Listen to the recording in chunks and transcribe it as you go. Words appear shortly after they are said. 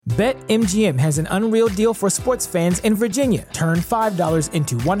BetMGM has an unreal deal for sports fans in Virginia. Turn $5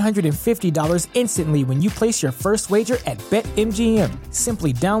 into $150 instantly when you place your first wager at BetMGM.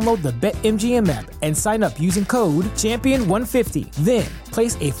 Simply download the BetMGM app and sign up using code Champion150. Then,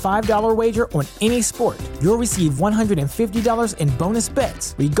 place a $5 wager on any sport. You'll receive $150 in bonus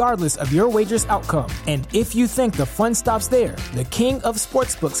bets, regardless of your wager's outcome. And if you think the fun stops there, the King of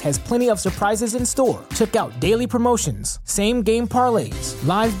Sportsbooks has plenty of surprises in store. Check out daily promotions, same-game parlays,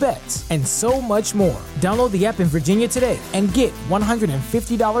 live bets, and so much more. Download the app in Virginia today and get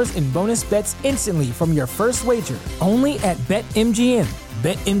 $150 in bonus bets instantly from your first wager. Only at BetMGM.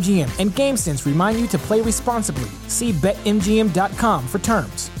 BetMGM and GameSense remind you to play responsibly. See BetMGM.com for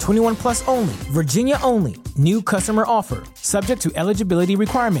terms. 21 plus only. Virginia only. New customer offer. Subject to eligibility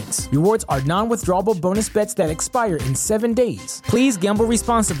requirements. Rewards are non-withdrawable bonus bets that expire in 7 days. Please gamble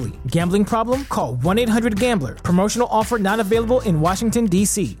responsibly. Gambling problem? Call 1-800-GAMBLER. Promotional offer not available in Washington,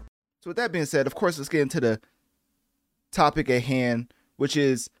 D.C. So with that being said, of course, let's get into the topic at hand, which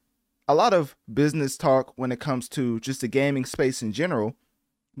is a lot of business talk when it comes to just the gaming space in general.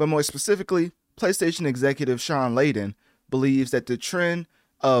 But more specifically, PlayStation executive Sean Layden believes that the trend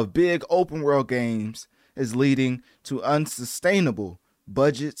of big open world games is leading to unsustainable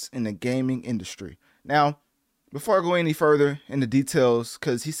budgets in the gaming industry. Now, before I go any further in the details,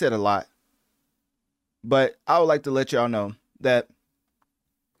 because he said a lot, but I would like to let y'all know that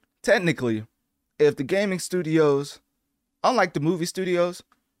technically, if the gaming studios, unlike the movie studios,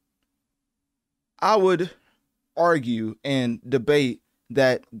 I would argue and debate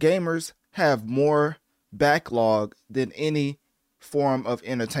that gamers have more backlog than any form of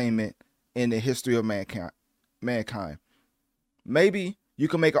entertainment in the history of mankind. Maybe you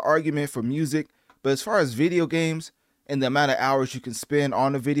can make an argument for music, but as far as video games and the amount of hours you can spend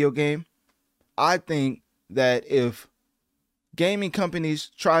on a video game, I think that if gaming companies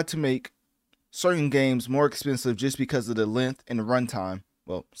try to make certain games more expensive just because of the length and the runtime,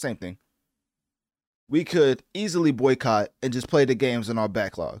 well, same thing, we could easily boycott and just play the games in our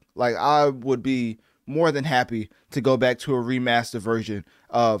backlog. Like, I would be more than happy to go back to a remastered version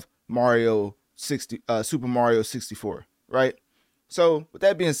of Super Mario 64, right? So, with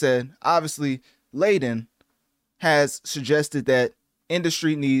that being said, obviously, Layden has suggested that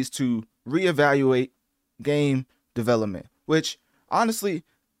industry needs to reevaluate game development, which, honestly,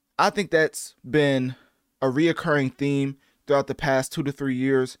 I think that's been a reoccurring theme throughout the past 2 to 3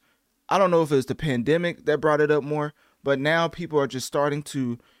 years. I don't know if it's the pandemic that brought it up more, but now people are just starting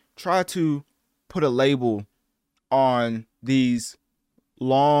to try to put a label on these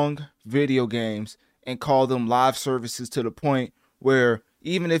long video games and call them live services, to the point where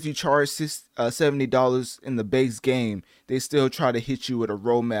even if you charge $70 in the base game, they still try to hit you with a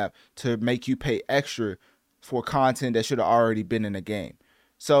roadmap to make you pay extra for content that should have already been in the game.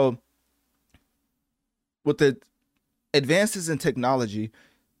 So with the advances in technology,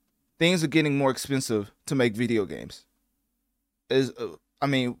 things are getting more expensive to make video games.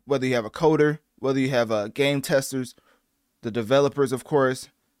 Whether you have a coder, whether you have game testers, the developers, of course,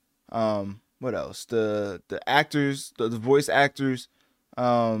 what else? The actors, the voice actors,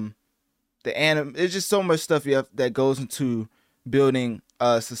 it's just so much stuff that goes into building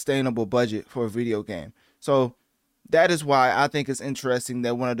a sustainable budget for a video game. So that is why I think it's interesting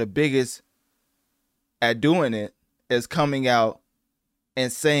that one of the biggest at doing it is coming out and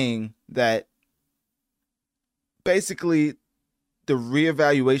saying that basically the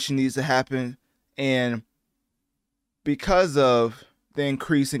reevaluation needs to happen, and because of the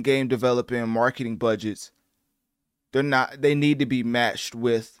increase in game development and marketing budgets, they need to be matched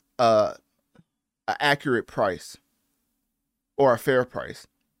with an accurate price or a fair price.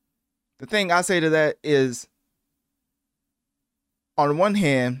 The thing I say to that is, on one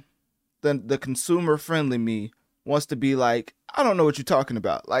hand, the consumer friendly me wants to be like, I don't know what you're talking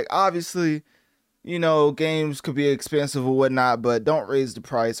about. Like, obviously, games could be expensive or whatnot, but don't raise the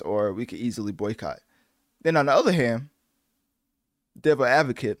price or we could easily boycott. Then on the other hand, devil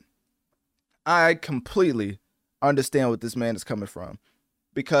advocate, I completely understand what this man is coming from.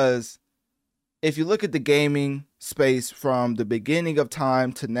 Because if you look at the gaming space from the beginning of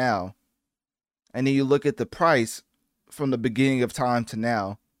time to now, and then you look at the price from the beginning of time to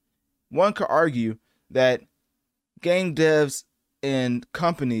now, one could argue that game devs and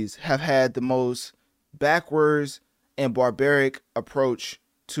companies have had the most backwards and barbaric approach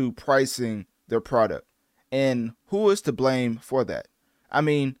to pricing their product. And who is to blame for that? I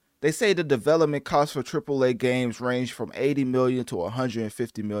mean, they say the development costs for AAA games range from $80 million to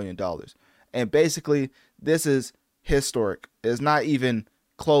 $150 million. And basically, this is historic. It's not even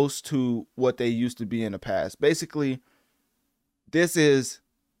close to what they used to be in the past. Basically, this is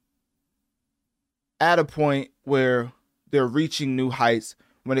at a point where they're reaching new heights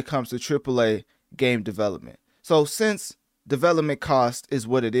when it comes to AAA game development. So since development cost is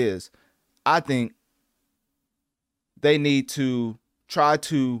what it is, I think they need to try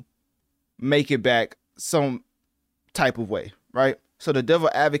to make it back some type of way, right? So the devil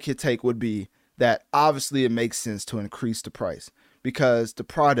advocate take would be that obviously it makes sense to increase the price because the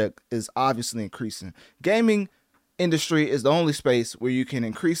product is obviously increasing. Gaming industry is the only space where you can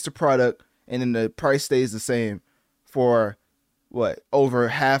increase the product and then the price stays the same for over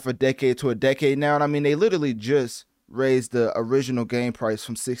half a decade to a decade now. And I mean, they literally just raised the original game price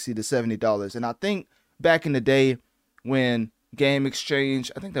from $60 to $70. And I think back in the day when Game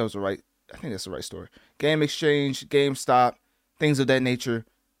Exchange, I think that's the right story. Game Exchange, GameStop, things of that nature.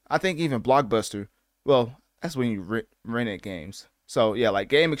 I think even Blockbuster, well, that's when you rented games. So yeah, like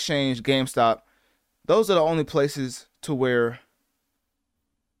Game Exchange, GameStop, those are the only places to where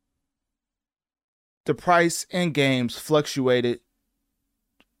the price in games fluctuated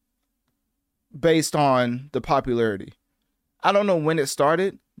based on the popularity. I don't know when it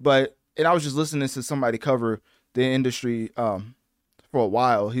started, and I was just listening to somebody cover the industry for a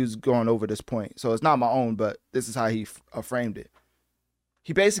while. He was going over this point. So it's not my own, but this is how he framed it.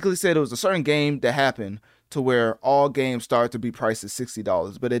 He basically said it was a certain game that happened to where all games started to be priced at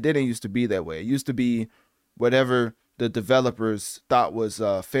 $60, but it didn't used to be that way. It used to be whatever the developers thought was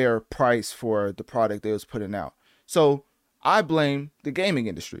a fair price for the product they was putting out. So I blame the gaming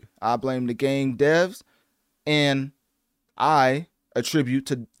industry. I blame the game devs, and I attribute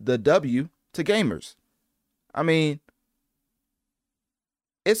to the W to gamers. I mean,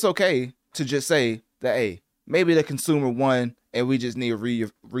 it's okay to just say that, hey, maybe the consumer won and we just need to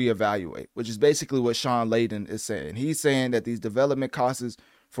reevaluate, which is basically what Sean Layden is saying. He's saying that these development costs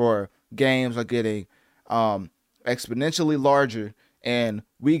for games are getting exponentially larger, and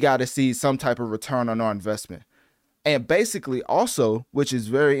we got to see some type of return on our investment. And basically also, which is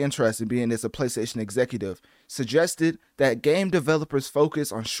very interesting being as a PlayStation executive, suggested that game developers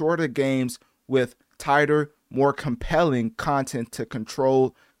focus on shorter games with tighter, more compelling content to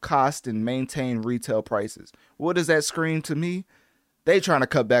control cost and maintain retail prices. What does that scream to me? They trying to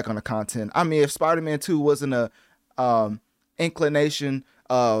cut back on the content. I mean, if Spider-Man 2 wasn't a inclination,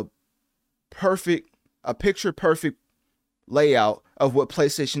 a picture perfect layout of what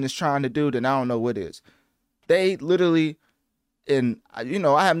PlayStation is trying to do, then I don't know what is. They literally, and I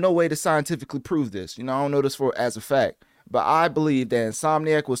have no way to scientifically prove this. I don't know this as a fact, but I believe that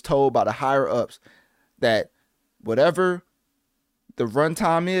Insomniac was told by the higher ups that whatever the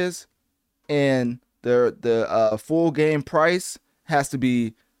runtime is and the full game price has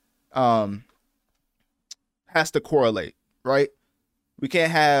to correlate, right? We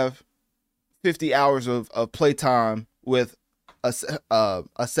can't have 50 hours of playtime with a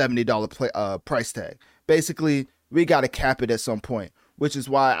 $70 price tag. Basically, we got to cap it at some point, which is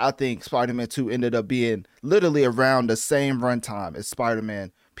why I think Spider-Man 2 ended up being literally around the same runtime as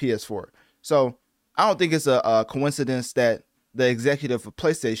Spider-Man PS4. So I don't think it's a coincidence that the executive of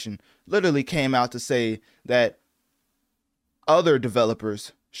PlayStation literally came out to say that other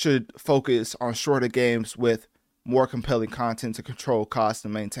developers should focus on shorter games with more compelling content to control costs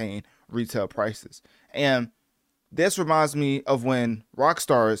and maintain retail prices. And this reminds me of when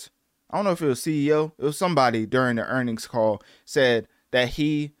Rockstar's, I don't know if it was CEO, it was somebody during the earnings call, said that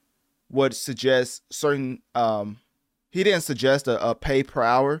he would suggest certain, he didn't suggest a pay per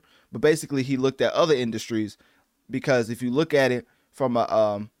hour, but basically he looked at other industries, because if you look at it from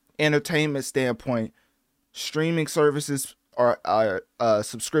a entertainment standpoint, streaming services are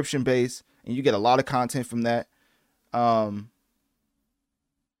subscription based, and you get a lot of content from that.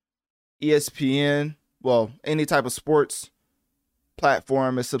 ESPN, well, any type of sports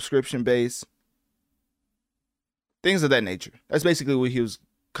platform is subscription based. Things of that nature. That's basically where he was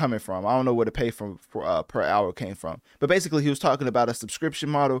coming from. I don't know where the pay for per hour came from, but basically he was talking about a subscription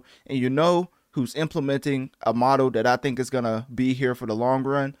model. And who's implementing a model that I think is gonna be here for the long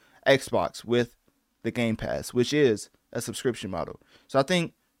run? Xbox with the Game Pass, which is a subscription model. So I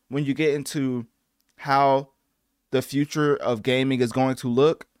think when you get into how the future of gaming is going to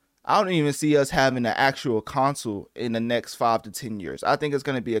look, I don't even see us having an actual console in the next 5 to 10 years. I think it's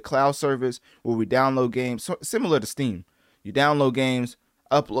going to be a cloud service where we download games, similar to Steam. You download games,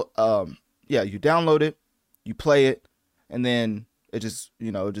 you download it, you play it, and then it just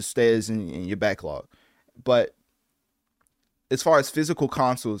stays in your backlog. But as far as physical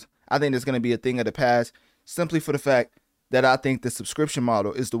consoles, I think it's going to be a thing of the past, simply for the fact that I think the subscription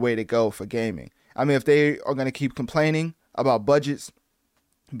model is the way to go for gaming. I mean, if they are going to keep complaining about budgets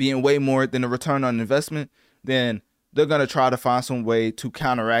being way more than the return on investment, then they're going to try to find some way to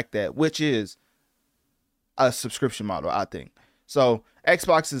counteract that, which is a subscription model, I think. So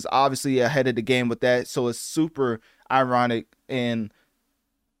Xbox is obviously ahead of the game with that. So it's super ironic and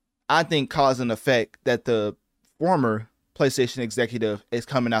I think cause and effect that the former PlayStation executive is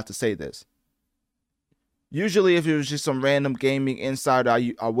coming out to say this. Usually if it was just some random gaming insider,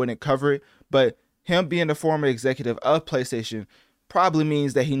 I wouldn't cover it. But him being the former executive of PlayStation probably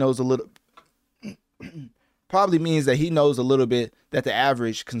means that he knows a little bit that the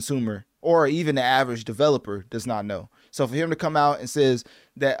average consumer or even the average developer does not know. So for him to come out and say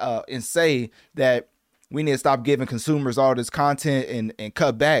that we need to stop giving consumers all this content and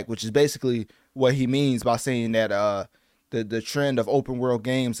cut back, which is basically what he means by saying that the trend of open world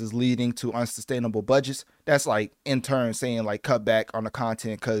games is leading to unsustainable budgets. That's like in turn saying like cut back on the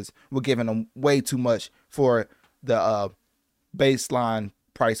content because we're giving them way too much for the baseline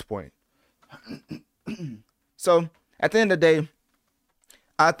price point. So at the end of the day,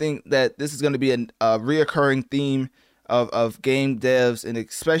 I think that this is going to be a reoccurring theme of game devs and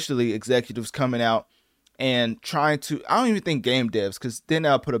especially executives coming out and trying to, I don't even think game devs, because then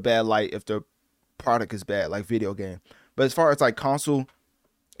they'll put a bad light if the product is bad, like video game. But as far as like company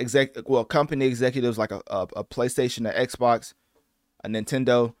executives like a PlayStation, an Xbox, a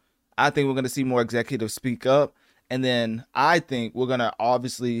Nintendo, I think we're going to see more executives speak up. And then I think we're going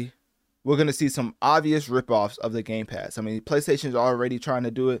to see some obvious ripoffs of the Game Pass. I mean, PlayStation's already trying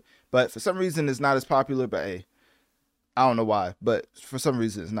to do it, but for some reason it's not as popular. But hey, I don't know why, but for some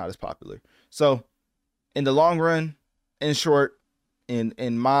reason it's not as popular. So in the long run, in short,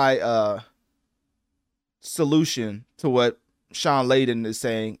 in my solution to what Sean Layden is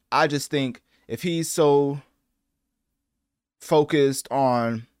saying, I just think if he's so focused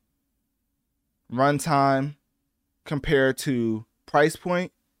on runtime compared to price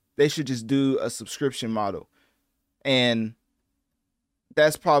point, they should just do a subscription model. And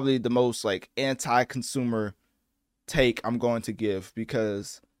that's probably the most like anti-consumer take I'm going to give,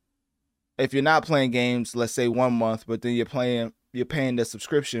 because if you're not playing games, let's say 1 month, but then you're paying the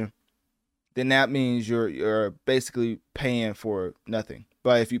subscription, then that means you're basically paying for nothing.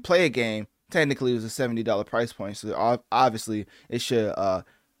 But if you play a game, technically it was a $70 price point, so obviously it should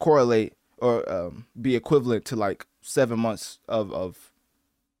correlate or be equivalent to like 7 months of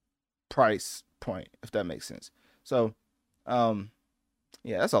price point, if that makes sense. So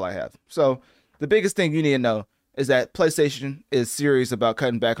yeah, that's all I have. So the biggest thing you need to know is that PlayStation is serious about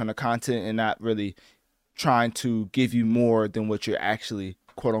cutting back on the content and not really trying to give you more than what you're actually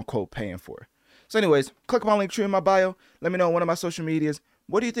quote unquote paying for. So anyways, click my link tree in my bio. Let me know on one of my social medias.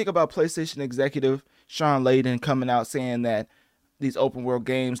 What do you think about PlayStation executive Sean Layden coming out saying that these open world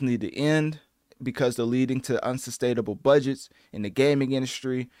games need to end because they're leading to unsustainable budgets in the gaming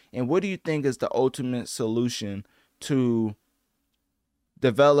industry? And what do you think is the ultimate solution to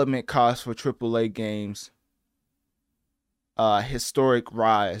development costs for AAA games, historic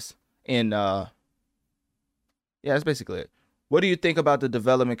rise in that's basically it. What do you think about the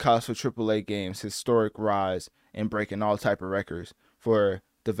development costs for AAA games, historic rise, and breaking all type of records for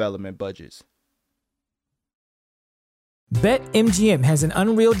development budgets? BetMGM has an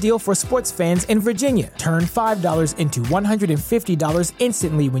unreal deal for sports fans in Virginia. Turn $5 into $150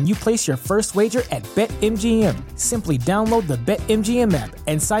 instantly when you place your first wager at BetMGM. Simply download the BetMGM app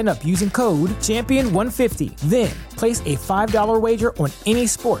and sign up using code Champion150. Then, place a $5 wager on any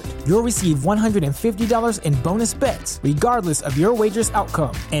sport. You'll receive $150 in bonus bets, regardless of your wager's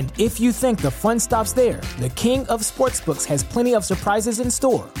outcome. And if you think the fun stops there, the king of sportsbooks has plenty of surprises in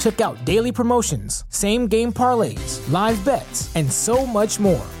store. Check out daily promotions, same-game parlays, live bets, and so much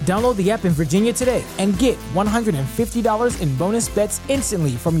more. Download the app in Virginia today and get $150 in bonus bets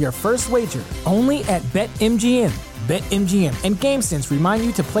instantly from your first wager. Only at BetMGM. BetMGM and GameSense remind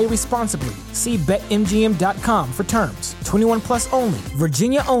you to play responsibly. See BetMGM.com for terms. 21 plus only.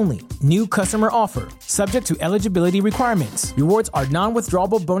 Virginia only. New customer offer. Subject to eligibility requirements. Rewards are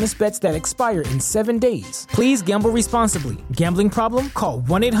non-withdrawable bonus bets that expire in 7 days. Please gamble responsibly. Gambling problem? Call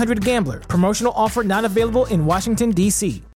 1-800-GAMBLER. Promotional offer not available in Washington, D.C.